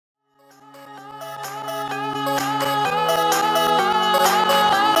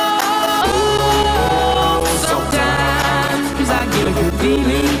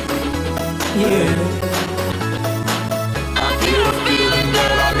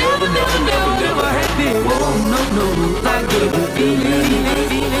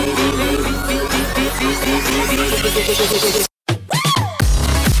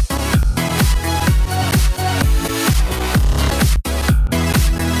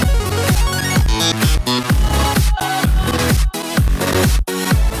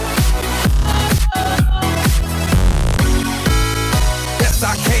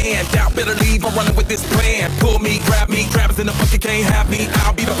Doubt, better leave, I'm running with this plan. Pull me, grab us in the bucket, can't have me.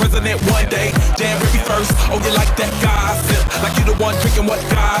 I'll be the president one day. Jam every first, oh you like that gossip? Like you the one drinking what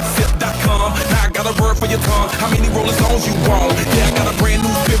gossip.com. Now I got a word for your tongue. How many Rolling Stones you want? Yeah, I got a brand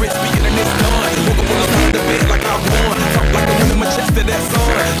new spirit speaking and it's done. Woke up on the side of the bed like I won. Talk like a win in my chest to that sun.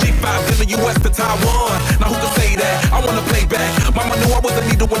 G5 in the US to Taiwan. Now who can say that? I wanna play back. Mama knew I was a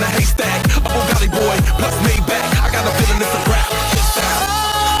needle in a haystack. A Bugatti boy, plus Maybach. I got a feeling it's a rap.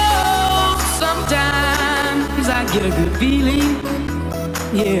 Sometimes I get a good feeling,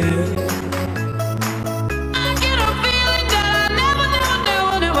 yeah. I get a feeling that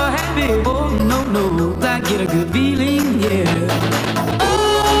I never had before. No, I get a good feeling, yeah.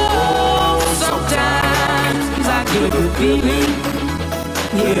 Oh, sometimes I get a good feeling,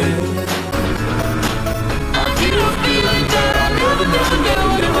 yeah. I get a feeling that I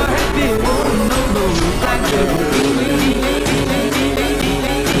never had before. No, I get a good feeling.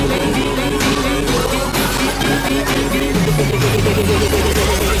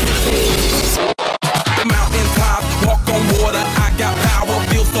 The mountain top, walk on water, I got power,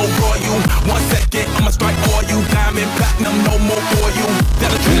 feel so royal. 1 second, I'ma strike all you. Diamond, platinum, no more for you.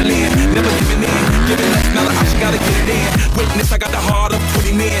 That adrenaline, never giving in. Giving less, not an option, gotta get it in. Witness, I got the heart of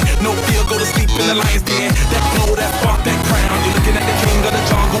 20 men. No fear, go to sleep in the lion's den. That glow, that spark, that crown. You're looking at the king of the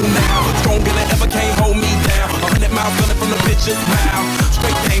jungle now. Stronger than ever, can't hold me down. 100 miles running from the bitch's mouth.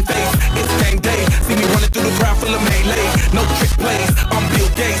 Straight game face, it's game day. See me running through the crowd full of melee. No trick plays,